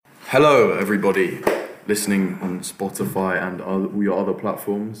Hello, everybody listening on Spotify and all your other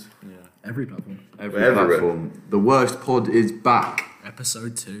platforms. Yeah, every platform. Every platform. The Worst Pod is back.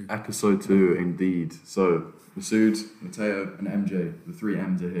 Episode 2. Episode 2, indeed. So, Masood, Mateo, and MJ, the three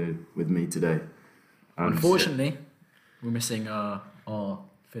M's are here with me today. And unfortunately, we're missing our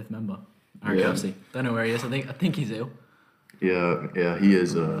fifth member, ARUN Kelsey. Don't know where he is. I think he's ill. Yeah, he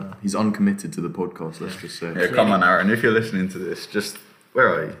is. He's uncommitted to the podcast. Let's just say. Yeah, come on, Aaron. If you're listening to this, where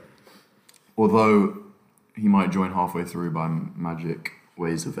are you? Although he might join halfway through by magic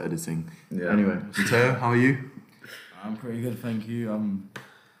ways of editing. Yeah. Anyway, Mateo, how are you? I'm pretty good, thank you.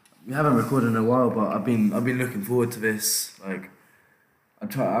 We haven't recorded in a while, but I've been looking forward to this. Like, I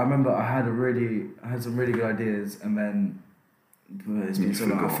remember I had some really good ideas, and then it's been so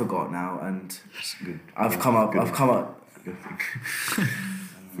long I forgot now, and I've come up.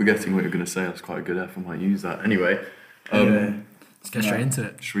 Forgetting what you're gonna say. That's quite a good F. I might use that. Anyway. Let's get straight into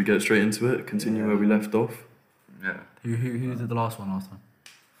it. Should we get straight into it? Continue where we left off? Yeah. Who did the last one last time?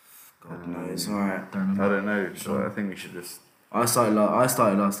 God knows. Alright. I don't know. So I think we should just. I started last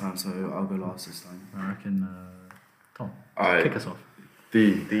time, so I'll go last this time. I reckon. Tom. Alright. Kick us off.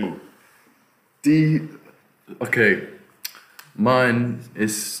 D. Okay. Mine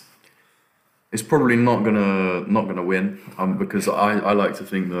is. It's probably not gonna win. Because I like to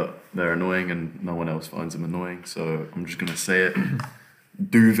think that they're annoying and no one else finds them annoying. So I'm just gonna say it.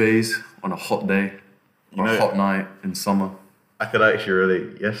 Duvets on a hot day, or a hot night in summer. I could actually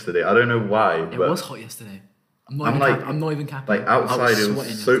relate yesterday. I don't know why, It but was hot yesterday. I'm not even capping. like outside it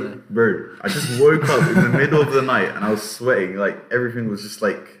was so bro. I just woke up in the middle of the night and I was sweating. Like everything was just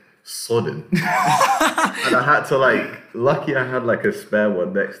like sodden, and I had to lucky I had like a spare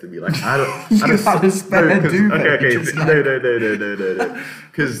one next to me. Like I had a spare duvet. Okay, no.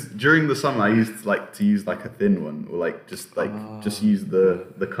 Because during the summer I used to use like a thin one or just use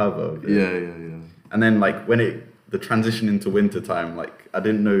the cover of it. Yeah. And then when the transition into winter time, I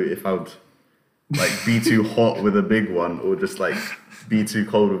didn't know if I would be too hot with a big one or just be too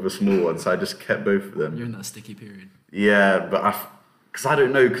cold with a small one. So I just kept both of them. You're in that sticky period. Yeah, but because I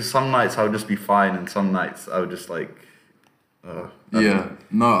don't know, because some nights I would just be fine and some nights I would just No,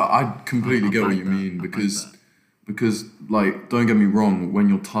 I completely get what you mean because don't get me wrong, when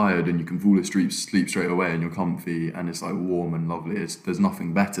you're tired and you can fall asleep straight away and you're comfy and it's warm and lovely, there's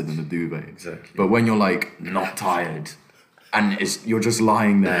nothing better than a duvet. Exactly. But when you're not tired and you're just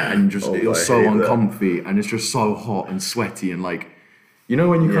lying there and you're so uncomfy and it's just so hot and sweaty and when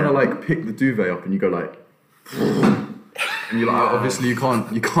you kind of pick the duvet up and you go and you're obviously you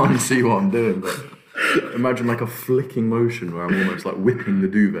can't see what I'm doing, but imagine a flicking motion where I'm almost whipping the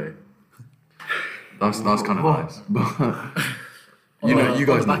duvet. That's kind of nice. But you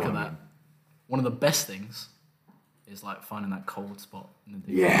guys know of that. One of the best things is finding that cold spot in the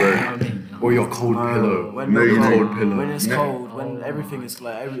duvet. Yeah. You know what I mean? Or your cold pillow. Cold pillow. When it's cold, when everything is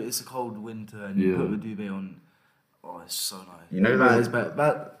it's a cold winter and you put the duvet on. Oh, it's so nice. You know that is bad. I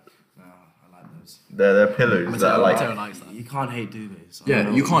like those. They're pillows that are likes that. You can't hate duvets. Yeah,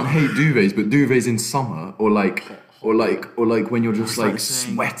 you can't hate duvets, but duvets in summer or when you're just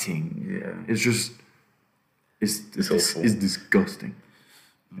sweating. Yeah. It's just it's disgusting. Disgusting,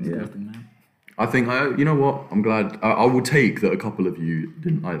 man. I think you know what? I'm glad. I will take that a couple of you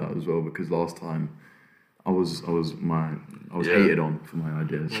didn't like that as well because last time I was hated on for my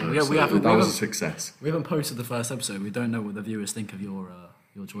ideas. So that was a success. We haven't posted the first episode. We don't know what the viewers think of your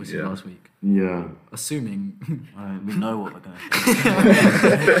choices last week. Yeah. Assuming we know what we're going to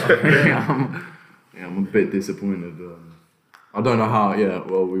do. I'm a bit disappointed. I don't know how. Yeah.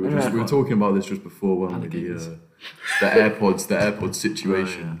 Well, we were talking about this just before, weren't we? The AirPods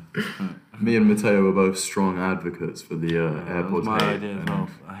situation. Me and Mateo were both strong advocates for the AirPods. My idea as well.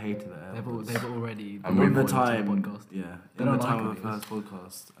 I hated the AirPods. They've already. In the time podcast. Yeah. They In don't the time like of the first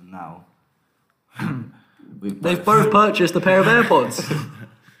podcast and now. They've both purchased a pair of AirPods.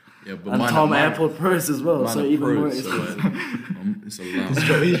 Yeah, but and Tom AirPod Pros as well, so even more expensive. It's a lot.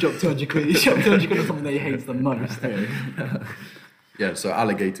 He's dropped 200 quid. He's dropped 200 quid on something that he hates the most. Yeah, so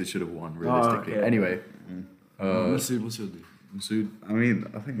Alligator should have won, realistically. Okay. Anyway. What's your deal? Masood? I mean,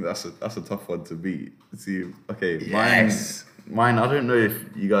 I think that's a tough one to beat. See, okay, yes. Mine. I don't know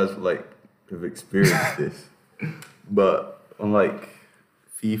if you guys have experienced this, but on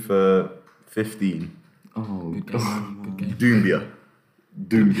FIFA 15. Oh, good game.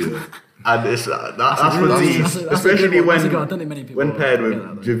 Doumbia. And it's that's for these, especially when paired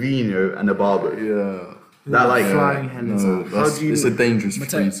with Javinho and Abarbo. Yeah. That flying hands up. It's a dangerous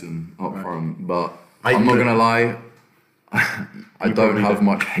threesome up front, but I'm not gonna lie. I don't have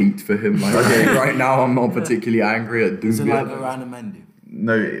much hate for him. Right now, I'm not particularly angry at Doumbia. Is it like Varane and Mendy?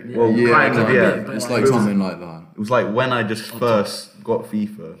 No, well, Yeah, kind of, a yeah. bit, but it's like- like something like that. It was like when I just first got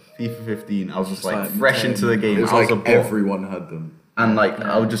FIFA 15. I was just like like fresh into the game. It was I was like a bot, everyone had them. and like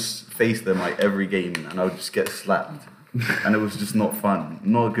I would just face them like every game, and I would just get slapped, and it was just not fun.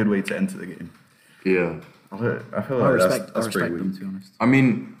 Not a good way to enter the game. Yeah. I feel I like respect that's pretty them, weak. to be honest. I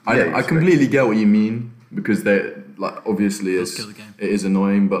mean, Yeah, you I expect- completely get what you mean because they like obviously Does it's kill the game. it is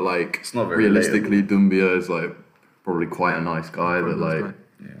annoying, but like It's not very realistically, Dumbia is like probably quite a nice guy that like Right.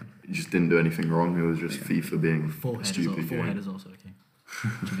 Yeah. he just didn't do anything wrong. It was just FIFA being a Forehead stupid forehead game. is also okay.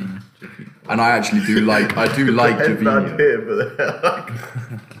 Javino. And I actually do like Head down Javinho. here, but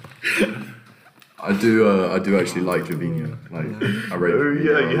I do actually like Javinho. Like I rate. Oh,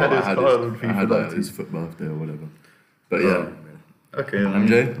 yeah, you had his card on I had FIFA like 19. his foot birthday or whatever. But yeah, okay.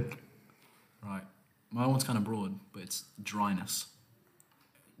 MJ. Right. My one's kind of broad, but it's dryness.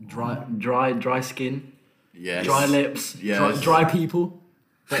 Dry skin, Yes. dry lips, Yes. dry people.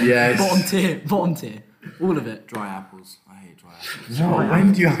 Yes. Bottom tier, all of it. Dry apples. I hate dry apples.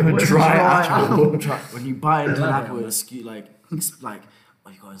 When do you have a dry apple? When you bite into an apple, it's like oh,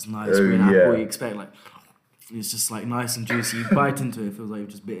 you got this nice Oh, green yeah. apple. You expect like it's just like nice and juicy. You bite into it, it feels like you've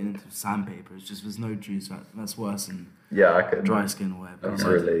just bitten into sandpaper. It's just there's no juice. That's worse than Yeah, I could. dry skin or whatever. That's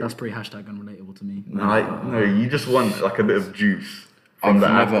really. That's pretty hashtag unrelatable to me. No, you just want like a bit of juice. I've from the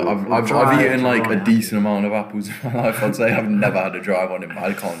never, apple. I've eaten like dry a decent amount of apples in my life. I'd say I've never had a dry one in my.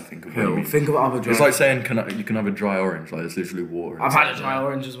 I can't think of Okay, one. think of other dry. It's like saying you can have a dry orange. Like it's literally water. I've had a dry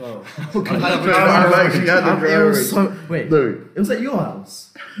orange as well. I've actually had a dry It was orange. so wait. No. It was at your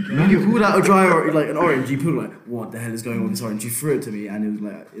house. You pulled out a dry orange, like an orange. You pulled like, what the hell is going on with this orange? You threw it to me, and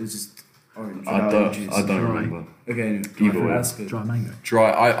it was just orange. without any juice. I don't remember. Okay, anyway, Either way. that's good. Dry mango.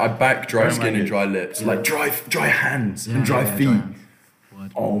 Dry. I back dry skin mango. and dry lips. Like dry hands and Yeah, dry yeah, feet. dry hands.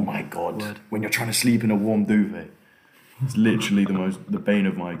 Word. Oh my god! Word. When you're trying to sleep in a warm duvet, it's literally the bane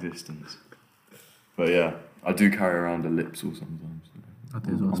of my existence. But yeah, I do carry around a lipsal sometimes. I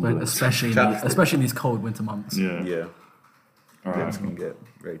do as well, On the especially in these cold winter months. Yeah. Yeah. All right. Lips can get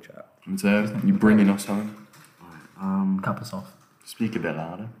very chapped. Mateo, you bringing us home? Cap us off. Speak a bit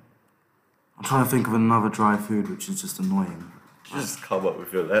louder. I'm trying to think of another dry food which is just annoying. Just come up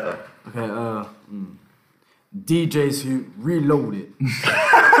with your letter. Okay, DJs who reload it.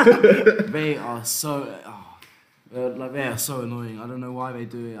 They are so like they are so annoying. I don't know why they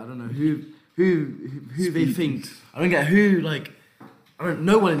do it. I don't know who they think. I don't get who like.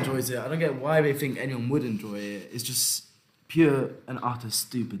 No one enjoys it. I don't get why they think anyone would enjoy it. It's just pure and utter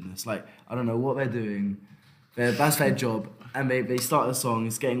stupidness. Like I don't know what they're doing. That's their job, and they start a song.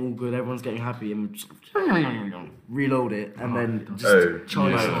 It's getting all good. Everyone's getting happy, and we just reload it, and then just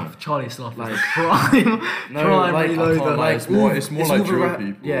Charlie Sloth, like prime, no, prime like, reloader. Can't lie, Like, it's more like all the drill rap-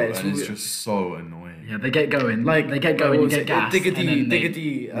 people, yeah, it's and it's all- just so annoying. yeah, they get going. Like they get going. what You was get it? gas. Diggity, and then they-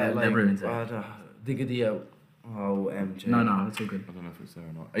 diggity, they like ruins it. diggity. Oh, MJ. No, it's all good. I don't know if it's there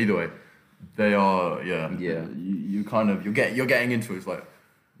or not. Either way, they are. Yeah. Yeah. You kind of you're getting into it. It's like.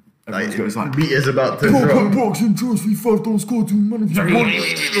 Like, It's like beat is about to drop. boxing trophy 5 don't score 2 minutes. Run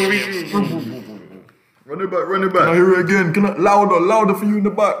it back, run it Can I back. hear it again? Can I louder for you in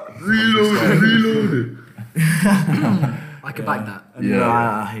the back? Reload it. I could back that. Yeah, Yeah.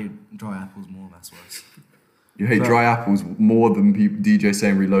 I hate dry apples more. That's worse. You hate dry apples more than DJ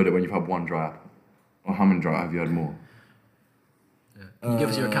saying reload it when you've had one dry apple. Or how many dry have you had more? Can you give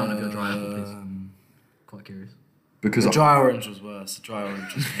us your account of your dry apple, please? Quite curious. Because The dry orange was worse. The dry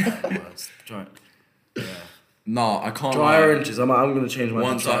orange was worse. nah, I can't. Dry lie. oranges. I'm gonna change my.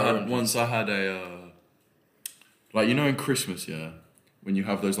 Once dry I had oranges. once I had a like you know in Christmas, yeah, when you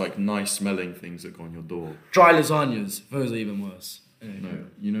have those like nice smelling things that go on your door. Dry lasagnas. Those are even worse. No,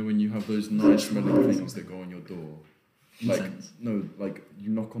 you know when you have those nice smelling things that go on your door. Like Incense. no, like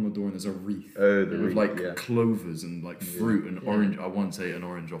you knock on the door and there's a wreath Oh, the with wreath, like yeah. clovers and like fruit and orange. I once ate an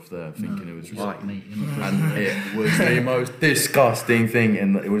orange off there, thinking it was just Mate, you're not- and it was the most disgusting thing.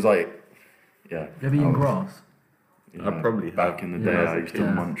 And it was like, yeah. Have you ever eaten grass? Yeah, I probably back in the day, Yeah, I used to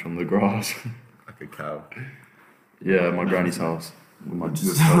yeah. munch on the grass. Like a cow. Yeah, at my granny's house. With her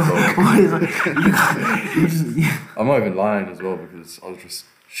dog. I'm not even lying as well because I was just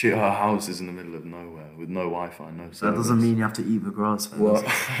shit. Her house is in the middle of nowhere with no Wi-Fi, no service. That doesn't mean you have to eat the grass. fellas.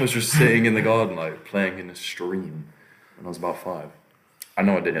 Well, I was just sitting in the garden, like playing in a stream, when I was about 5. I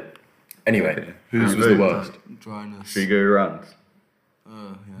know I did it. Anyway, Okay. whose was the worst? Dryness. Should we go around?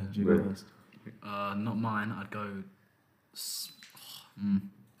 Yeah, jiggle Wait. first. Not mine. I'd go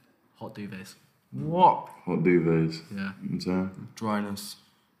hot duvets. What? Hot duvets. Yeah. And so, Dryness.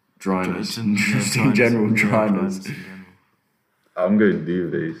 dryness. Yeah, Just in general, yeah, dryness. in general. I'm going to do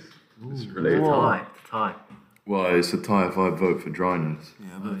this. It's related. Tie. Well, it's a tie if I vote for dryness. Yeah,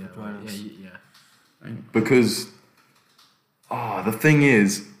 Oh, yeah, right. Yeah. Because, the thing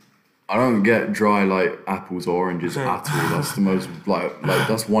is, I don't get dry like apples or oranges Okay. at all. That's the most like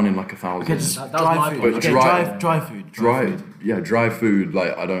that's one in like 1,000. Okay, just That was dry my food. point. But Okay, dry food. dry food.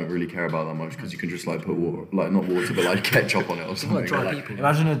 Like I don't really care about that much because you can just like put water, like not water, but like ketchup on it or something. dry like- people.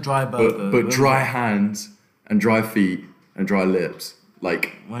 Imagine a dry burger. but dry hands and dry feet and dry lips,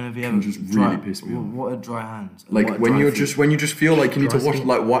 like When have you can ever just dry, really piss me off. What are dry hands? And Like what are when dry you're feet? just when you just feel like you need to Dry wash skin.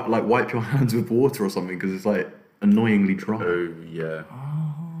 like wipe your hands with water or something because it's like annoyingly dry. Oh yeah.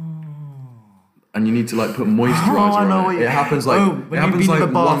 And you need to like put moisturizer I know on what it. you- It happens like when it happens you've been in like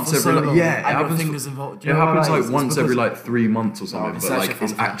the bath once for so every long, yeah. It and your happens. fingers involved. Do It you know happens what that like is? It's once every because- like 3 months or something. it's But like actually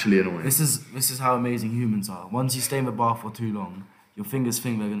it's fun fact. actually annoying. This is how amazing humans are. Once you stay in the bath for too long, your fingers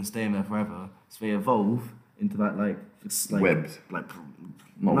think they're gonna stay in there forever, so they evolve into that like Webbed. like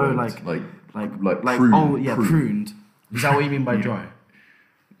Not no, webbed, like pruned, oh yeah pruned. Is that what you mean by dry?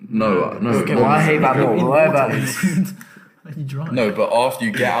 No. Okay, well I hate that more. Whatever that is. You dry. No, but after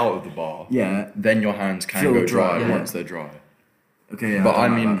you get out of the bath, Yeah. then your hands can Feel go dry dry, yeah. once they're dry. Okay. Yeah. But I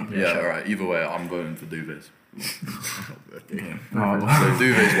don't mean, like that. yeah, alright. Either way, I'm voting for duvets. Okay. So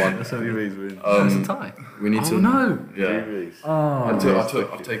duvets one. Anyways, win. It's a tie. We need Oh to. no. Yeah.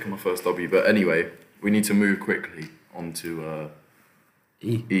 I've taken my first W, but anyway, we need to move quickly on to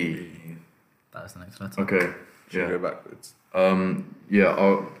E. That's the next letter. Okay. Should we Yeah. go backwards?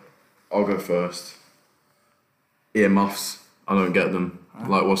 Yeah. I'll go first. Earmuffs. I don't get them.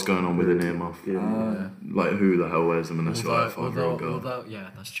 Like, what's going on with an earmuff? Yeah. Like, who the hell wears them unless you're like a 5-year-old girl? Although, yeah,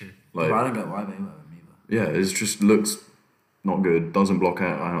 that's true. Like, But I don't get why they wear them either. yeah, it just looks not good. Doesn't block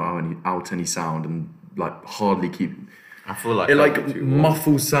out any sound and like hardly keep. I feel like It I like get too warm.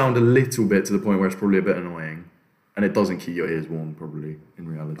 muffles sound a little bit to the point where it's probably a bit annoying, and it doesn't keep your ears warm. Probably in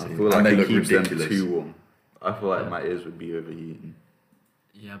reality, I feel and like they it look keeps ridiculous. them too warm. I feel like my ears would be overheating.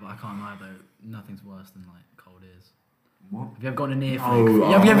 Yeah, but I can't lie though. Nothing's worse than like cold ears. What? Have you ever gotten an ear flick?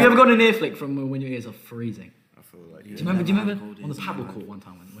 Oh, have you ever gotten an ear flick from when your ears are freezing? I feel like Do you remember cold on the ears, paddle yeah. court one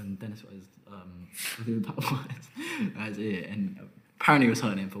time when Dennis was doing the paddle at his ear and apparently it was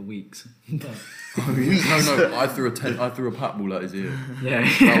hurting him for weeks. But, No, I threw a pat ball at his ear. yeah,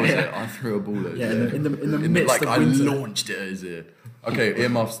 That was it. I threw a ball at his yeah. ear. In the midst like of I winter. launched it at his ear. Okay,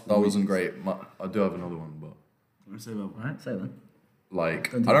 earmuffs. That wasn't great. I do have another one, but Alright, say then.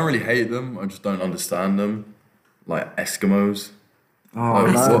 like Don't do I don't really hate them. I just don't understand them. Like Eskimos. Oh,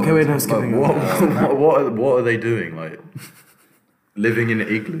 Like, no, okay, we're not skipping what, that. what are they doing? Like living in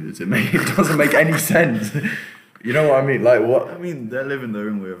igloos? It doesn't make any sense. You know what I mean? Like what? I mean, they're living their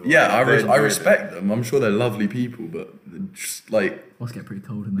own way of life. Yeah, I They're enjoying respect them. I'm sure they're lovely people, but they're just like Must get pretty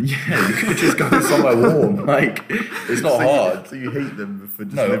cold in there. yeah, you could just go somewhere warm. Like it's not hard. So you hate them for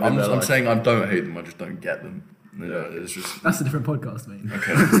just No, living I'm their life. saying I don't hate them. I just don't get them. You know, it's just That's a different podcast, mate.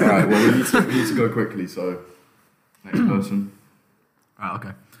 okay. All right. Well, we need to go quickly. So next person. Right,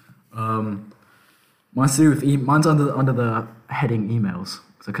 okay. Mine's to do with mine's under the heading emails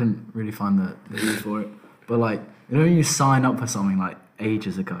because I couldn't really find the E for it. But like, you know, when you sign up for something like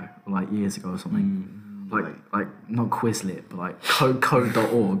ages ago or like years ago or something, like not Quizlet, but like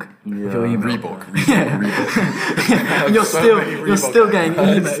code.org with your email. Reebok. Yeah. And you're still getting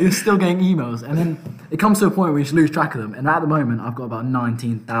emails, and then it comes to a point where you just lose track of them. And at the moment, I've got about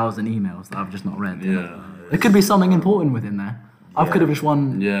 19,000 emails that I've just not read. Yeah. There could be something important within there. I could have just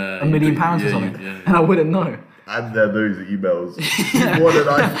won Yeah, £1 million yeah, or yeah, something, yeah. and I wouldn't know. And they're those emails. What did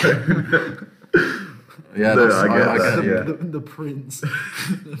I do? Yeah, No, that's, I get that, get yeah. The prince,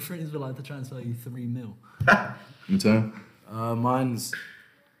 the prince would like to transfer you $3 million. Me too. Mine's.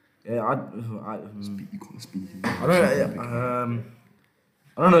 Yeah, I You can't speak. I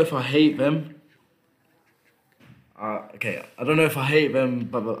don't know if I hate them. Okay, I don't know if I hate them,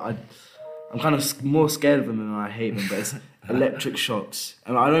 but I'm kind of more scared of them than I hate them. But it's electric shocks,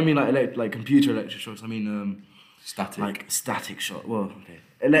 and I don't mean like computer electric shocks. I mean Static. like static shock. Well, okay,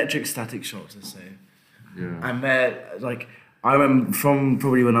 electric static shocks. Let's say. Yeah. And they're like, I remember from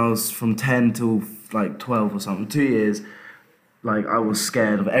probably when I was from 10 till like 12 or something, 2 years. Like I was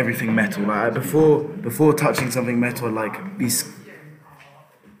scared of everything metal. Like before touching something metal, I'd like be.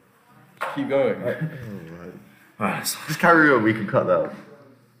 Keep going. Alright, Just carry on, we can cut that out.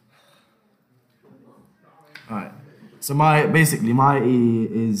 alright. So my E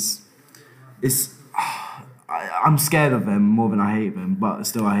is, it's. I'm scared of them more than I hate them, but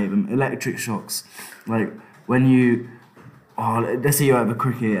still I hate them. Electric shocks, like when you, let's say you're at the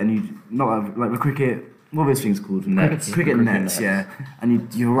cricket and you not at, like the cricket what are those things called? Nets. Cricket nets, yeah.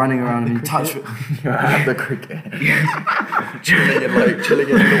 And you're running around and you touch. You're at the cricket. chilling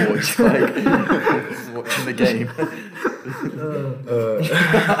in Lodge, like watching the game.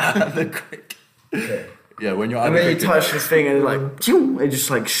 The cricket. Yeah, when you're at and the then you cricket touch this thing and it like, it just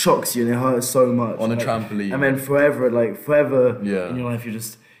like shocks you and it hurts so much. on a like, trampoline. And then forever Yeah. in your life,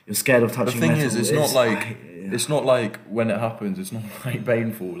 you're scared of The touching thing metal. is, it's not like when it happens, it's not like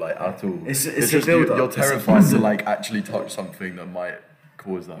painful like at all. It's just a build-up. you're terrified to like actually touch something that might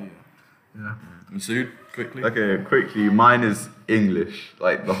cause that. Yeah. Masood, quickly. Okay, quickly. Mine is English.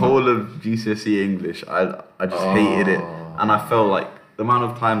 Like the whole of GCSE English, I just hated it, and I felt like the amount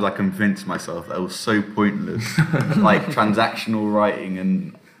of times I convinced myself that it was so pointless, like transactional writing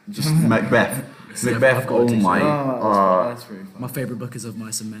and just Macbeth. Macbeth. Oh my. That's very fun. My favourite book is Of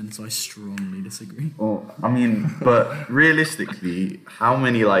Mice and Men, so I strongly disagree. Oh, I mean, but realistically, how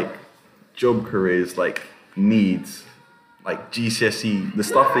many like job careers like needs like GCSE, the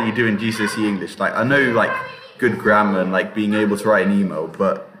stuff that you do in GCSE English? Like I know like good grammar and like being able to write an email,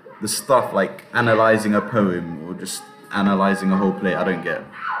 but the stuff like analysing a poem or just analysing a whole play, I don't get.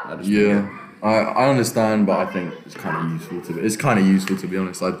 I just don't Yeah, get. I understand, but I think it's kind of useful to be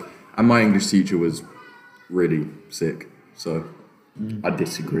honest. And my English teacher was really sick, so I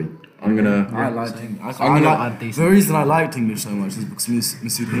disagree. I'm gonna. I liked English. decent. The reason I liked English so much is because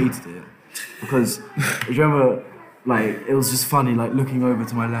Masood hated it. Because do you remember, like, it was just funny, like looking over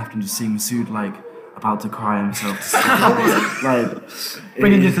to my left and just seeing Masood like about to cry himself to sleep. Like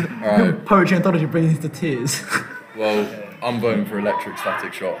Bringing you to poetry anthology, bringing you to tears. Well, I'm voting for electric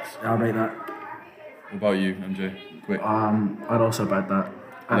static shocks. I'll make that. What about you, MJ? Quick. I'd also bet that.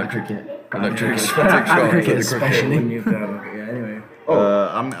 Electric- cricket. Electric static shocks. cricket at the especially. When you've done it. Yeah. Anyway.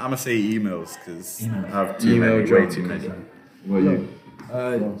 I'm gonna say emails because I have too Email many, way jobs. too many. What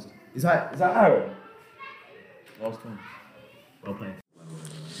are you? Is that Aaron? Last one. Well played.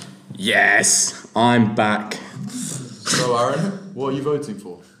 Yes, I'm back. So, Aaron, what are you voting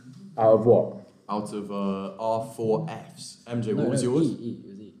for? Out of what? Out of R4Fs. MJ, what was yours? It was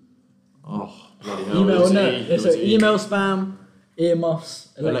E. Oh, bloody hell. Email, It no. was So E. email spam, earmuffs,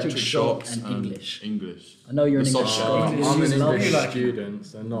 electric shock, shocks and English. English. I know you're an The English soft scholar. shell. I'm an Love English you. student,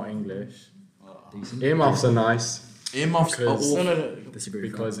 so not English. Decent. Earmuffs are nice Earmuffs are Because- awful. No. Disagree.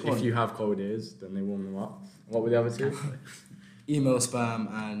 because if you have cold ears, then they warm them up. What were the other two? Email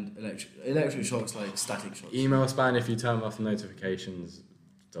spam and electric shocks, like static shocks. Email spam, if you turn off the notifications,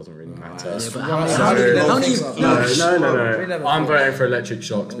 doesn't really matter. Yeah, but How do you how level do you- things up? No. I'm voting for electric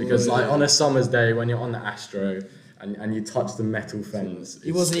shocks because, like, on a summer's day when you're on the Astro and you touch the metal fence,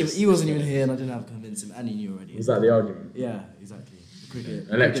 He wasn't even here, and I didn't have to convince him, and he knew already. Was that the argument? Yeah, exactly. The cricket.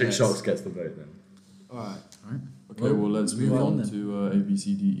 Electric cricket shocks nets. gets the vote then. All right. Okay, well, let's move Move on on then. to A, B,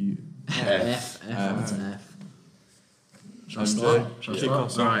 C, D, E. F. What's an F? Shall I MJ, start? Shall I kick start?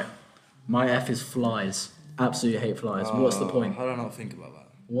 us off. Right. My F is flies. Absolutely hate flies. What's the point? How do I not think about that?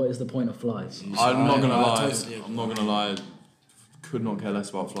 What is the point of flies? I'm not gonna I lie. totally agree. I'm not gonna lie. Could not care less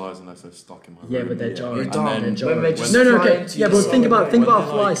about flies unless they're stuck in my room. Yeah, but they're jarring. You're And dumb. then They're jarring. When they just No, fly okay. into Yeah, your but think soul, about when a they're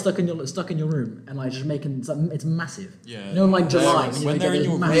fly like- stuck in your room and like just making it's massive. Yeah. You know, like July When when you they're get in those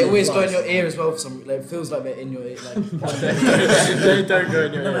your massive They always go in flies. your ear as well. For some, like, it feels like they're in your ear, like They don't go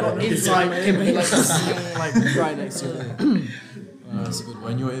in your ear. inside, like right next to you. That's a good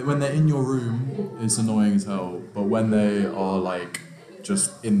one. When they're in your room, it's annoying as hell. But when they are like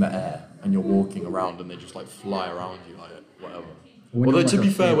just in the air and you're walking around and they just like fly around you, like whatever. When Although you're to like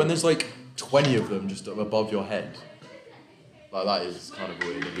be a fair, field. when there's like 20 of them just above your head, like that is kind of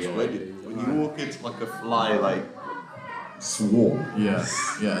weird. When you walk into like a fly like swarm. Yeah,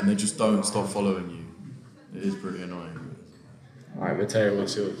 and they just don't stop following you. It is pretty annoying. Alright, Mateo,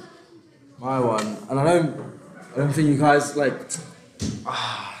 what's yours? My one, and I don't think you guys like.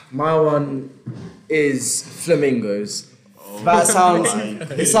 My one is flamingos. That sounds.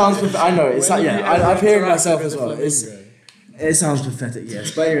 It sounds. I know. It's like I'm hearing myself as well. It sounds pathetic,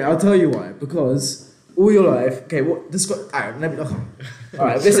 yes. But anyway, I'll tell you why. Because all your life, okay. What? Aaron, let me. All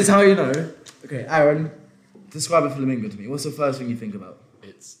right. This is how you know. Okay, Aaron, describe a flamingo to me. What's the first thing you think about?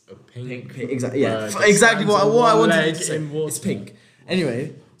 It's a pink. Exactly. Yeah. bird that Exactly what stands on I one wanted leg to say. in water. It's pink.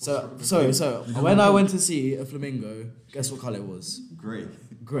 Anyway, so when I went to see a flamingo, guess what colour it was? Grey.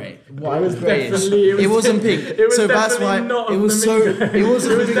 Grey. Why was definitely- It wasn't pink. It was so that's why definitely not a it was so. flamingo. It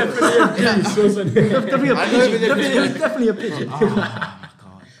wasn't It was flamingo. definitely a goose, wasn't it? Definitely a I know, pigeon. but It was definitely a pigeon.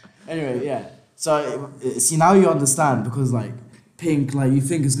 Anyway, yeah. So see now you understand because like pink, like you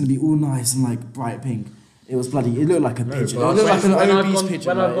think it's gonna be all nice and like bright pink. It was bloody. It looked like a pigeon. It But looked like an when I've obese gone, pigeon.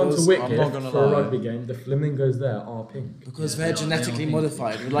 when I've gone to I'm not Wicked gonna for a lie. rugby game, the flamingos there are pink. Because they're genetically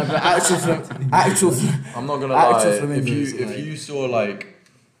modified. Like the actual. I'm not gonna Actual lie. If flamingos, you like- if you saw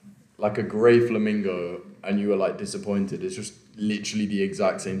like a grey flamingo and you were like disappointed, it's just literally the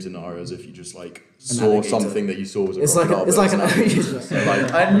exact same scenario as if you just like saw alligator. something that you saw was a It's like crocodile. it's like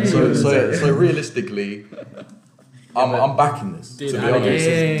an. So realistically, I'm backing this. Did to be honest,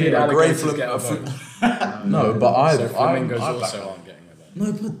 did a grey alligators get a vote? no, but So I'm flamingos back also that. aren't getting a vote.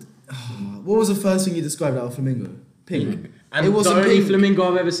 No, but what was the first thing you described out of flamingo? Pink. And It wasn't the only pink.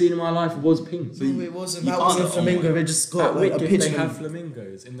 flamingo I've ever seen in my life was pink. No, it wasn't. you That wasn't a can't- flamingo. They just got At like a Wicked, pigeon. they have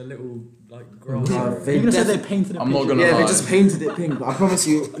flamingos in the little like grass. Nah, area. they You're gonna say def- they painted a I'm not picture? gonna Yeah, lie. they just painted it pink. But I promise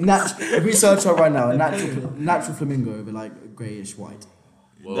you, if we search up right now, a natural flamingo over like greyish white,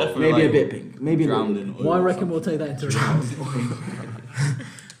 Definitely maybe a like bit pink, maybe a little drowned bit. in Pink. oil. Well, I or reckon something. we'll take that into account.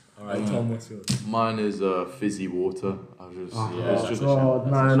 Alright, Tom, what's yours? Mine is fizzy water. It's just God,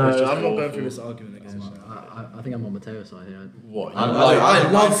 no, it's no, just I'm not going awful. through this argument again. I think I'm on Mateo's side here. What? I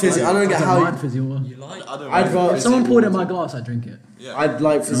love fizzy. I don't get I how. mind fizzy water. I don't I'd mind rather- If fizzy someone poured it in water. my glass, I'd drink it. Yeah. I'd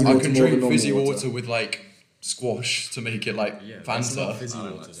like fizzy I water can more than drink normal fizzy water. water with like squash to make it like That's not Fanta, fizzy I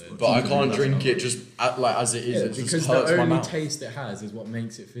don't water like though. but I can't drink it just like as it is. Yeah, it just because hurts the my only mouth. taste it has is what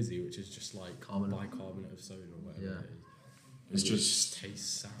makes it fizzy, which is just like Carbonate. bicarbonate of soda or whatever Yeah. it is. It's It just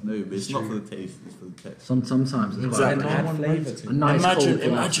tastes sour. No, but it's not for the taste. It's for the taste. Sometimes it's Exactly. quite Add flavour to a it. nice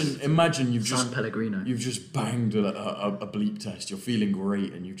cold imagine you've San just Pellegrino. you've just banged a bleep test. You're feeling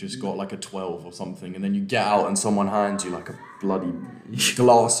great, and you've just got like a 12 or something, and then you get out and someone hands you like a bloody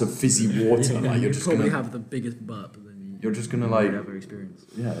glass of fizzy water. Like you're just probably gonna have the biggest burp that you're just gonna you've like ever experienced.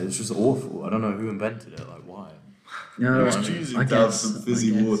 yeah. It's just awful. I don't know who invented it. Like why? No, Just I choosing I to have guess, some fizzy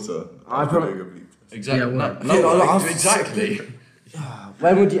I guess. water. I after probably- doing a bleep test. Exactly. Yeah, what? No, Yeah, like, I've- exactly.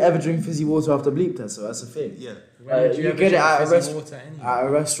 When would you ever drink fizzy water after bleep test? So that's the thing. Yeah. When would you ever get it drink at a fizzy rest- water anyway? At a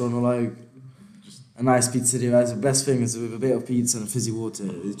restaurant or like a nice pizzeria, that's the best thing is with a bit of pizza and fizzy water.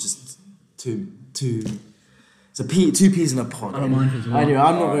 It's just two. It's two peas in a pod. I don't mind fizzy water. Anyway,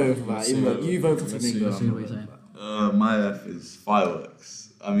 I'm not voting for that. Even though you vote for flamingo. I see what you're saying. My F is fireworks.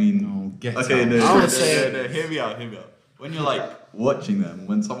 I mean, get okay, out. no, I no, would say- no, hear me out. When you're like watching them,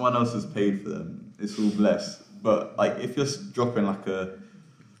 when someone else has paid for them, it's all blessed. But like, if you're dropping like a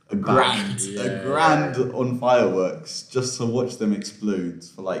grand on fireworks just to watch them explode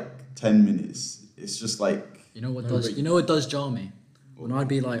for like 10 minutes, it's just like You know what No, does but- you know what does jar me? When I'd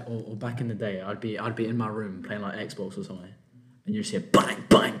be like, or back in the day, I'd be in my room playing like Xbox or something, and you just hear bang,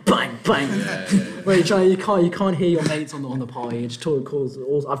 bang, bang, bang. Where you can't hear your mates on the party. It just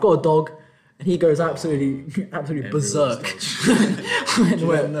causes. I've got a dog, and he goes absolutely berserk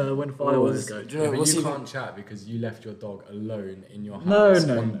when fireworks go. Do you know But what's you even- can't chat because you left your dog alone in your No, house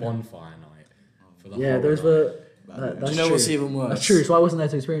no, on no. bonfire night for the Yeah, whole those night. were. Do That's you know true. what's even worse? That's true. So I wasn't there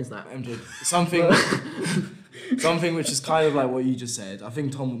to experience that. MJ, something which is kind of like what you just said. I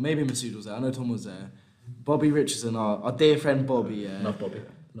think Tom, maybe Masood was there. I know Tom was there. Bobby Richardson, our dear friend Bobby, yeah. Love Bobby.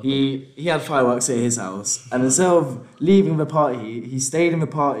 He had fireworks at his house, and instead of leaving the party, he stayed in the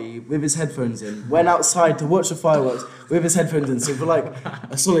party with his headphones in, went outside to watch the fireworks with his headphones in. So for like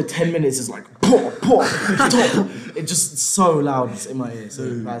a solid 10 minutes, it's like pop, pop, pop. It's just so loud in my ear. So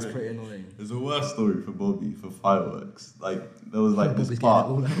that's pretty annoying. there's a worse story for Bobby for fireworks. Like there was like this Bobby's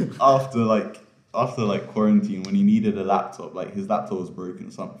part getting it all after quarantine when he needed a laptop, like his laptop was broken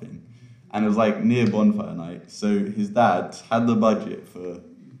or something, and it was like near bonfire night. So his dad had the budget for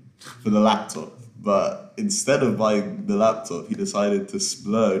the laptop, but instead of buying the laptop, he decided to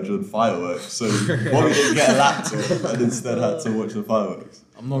splurge on fireworks. So Bobby didn't get a laptop and instead had to watch the fireworks.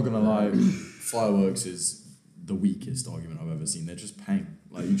 I'm not gonna lie, fireworks is the weakest argument I've ever seen. They're just pain.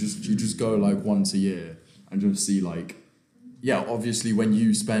 Like you just go like once a year and just see like, yeah, obviously when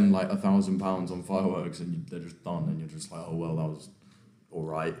you spend like £1,000 on fireworks and they're just done and you're just like, oh well, that was all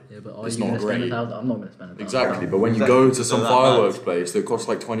right. Yeah, but are It's you not going to spend great. $1,000? I'm not going to spend $1,000. Exactly, but when you Exactly. go to So some that fireworks matters. place that costs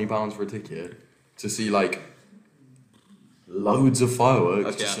like £20 for a ticket to see like loads of fireworks,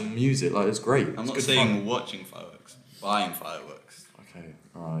 Okay. to some music, like it's great. I'm It's not good saying fun. watching fireworks, buying fireworks. Okay,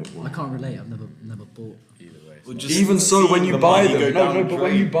 alright. Well. I can't relate. I've never bought. Either way. Well, just Even so, when seeing you the buy money them, go no, down no, the but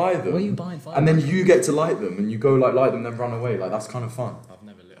when you drain. buy them, Where are you buying fireworks? and then you get to light them, and you go like light them, then run away, like that's kind of fun. I've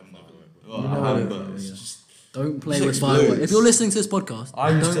never lit a firework. Well, You I know haven't, it, but it's yeah. just Don't play Just with explodes. fireworks. If you're listening to this podcast, I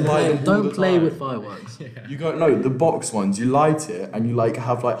used to don't light them all don't the play time. with fireworks. You go no, the box ones. You light it, and you like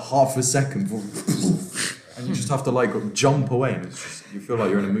have like half a second, and you just have to like jump away, and it's just, you feel like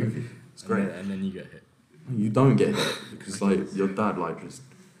you're in a movie. It's great. And then you get hit. You don't get hit because like your dad like just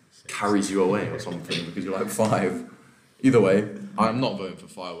carries you away or something because you're like 5. Either way, I'm not voting for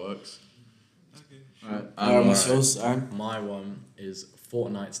fireworks. Alright, what's yours, Aaron? My one is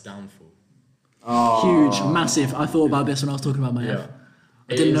Fortnite's downfall. Huge, massive. I thought about this when I was talking about my F.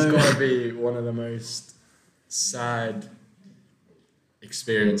 I didn't It's know. got to be one of the most sad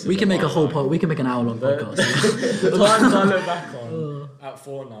experiences. We can of make my a whole life. We can make an hour-long podcast. The times I look back on at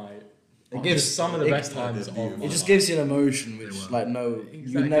Fortnite, it gives some of the best times of my It just life. gives you an emotion, which like you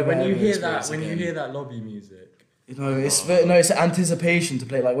never when you ever hear that experience when you again. hear that lobby music. You know, it's anticipation to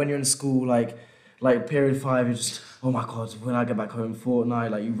play. Like when you're in school, like period 5, you're just, oh my god, when I get back home,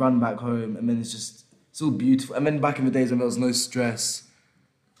 Fortnite. Like you run back home, and then it's all beautiful. And then back in the days when there was no stress.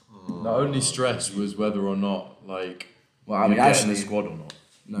 The only stress was whether or not Well, I mean, you'd get in actually, the squad or not.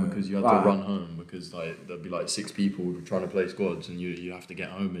 No. Because you had to run home because there'd be 6 people trying to play squads and you have to get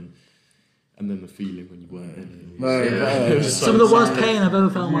home and then the feeling when you weren't in. it was Some of the worst pain I've ever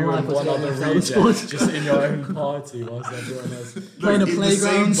felt in my You life and was one getting other left out of the reject, squad. just in your own party whilst everyone else. Playing a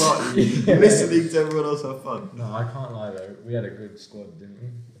playground. Listening to everyone else have fun. No, I can't lie though. We had a good squad, didn't we?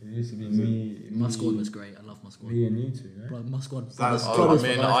 It used to be me. My squad was great. I love my squad. Me and you two, no? Bro, my squad.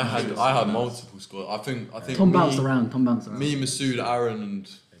 I had multiple squads. I think Tom bounced around. Me, Masood, Aaron, and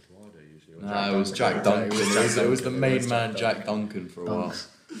it was Jack Duncan. It was the main man, Jack Duncan, for a while.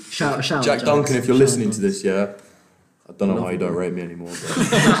 Shout Jack Duncan, if you're listening to this, yeah. I don't know why you don't rate me anymore, but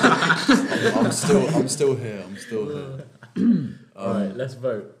I'm still here. Alright, let's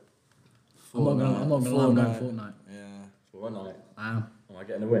vote. I'm not gonna lie, I'm going Fortnite. Yeah. Fortnite. I am. Am I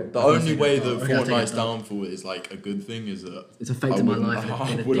getting a win? the only way that Okay, I'll take Fortnite's it. downfall is a good thing is that It's affected my life.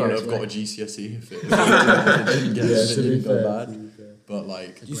 I in a wouldn't serious have got a way. GCSE if it didn't go bad. But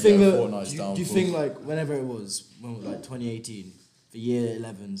Do you think that? Fortnite's Do downfall. you think whenever it was, 2018, the year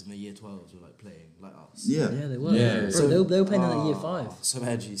 11s and the year 12s were playing like us? Yeah. Yeah, they were. Yeah. Bro, they were playing that at year 5. So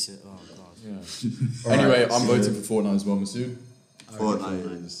edgy. Oh god. Anyway, I'm voting for Fortnite as well, Masood.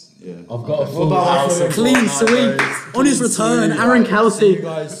 Fortnite is, I've got a full about house of Clean Fortnite sweep. votes. On his return, Aaron See Kelsey.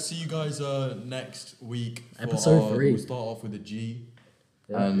 you guys next week. For Episode 3. We'll start off with a G,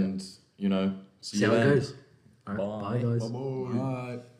 and see See you how it then. goes. Alright, bye guys. Bye. Alright.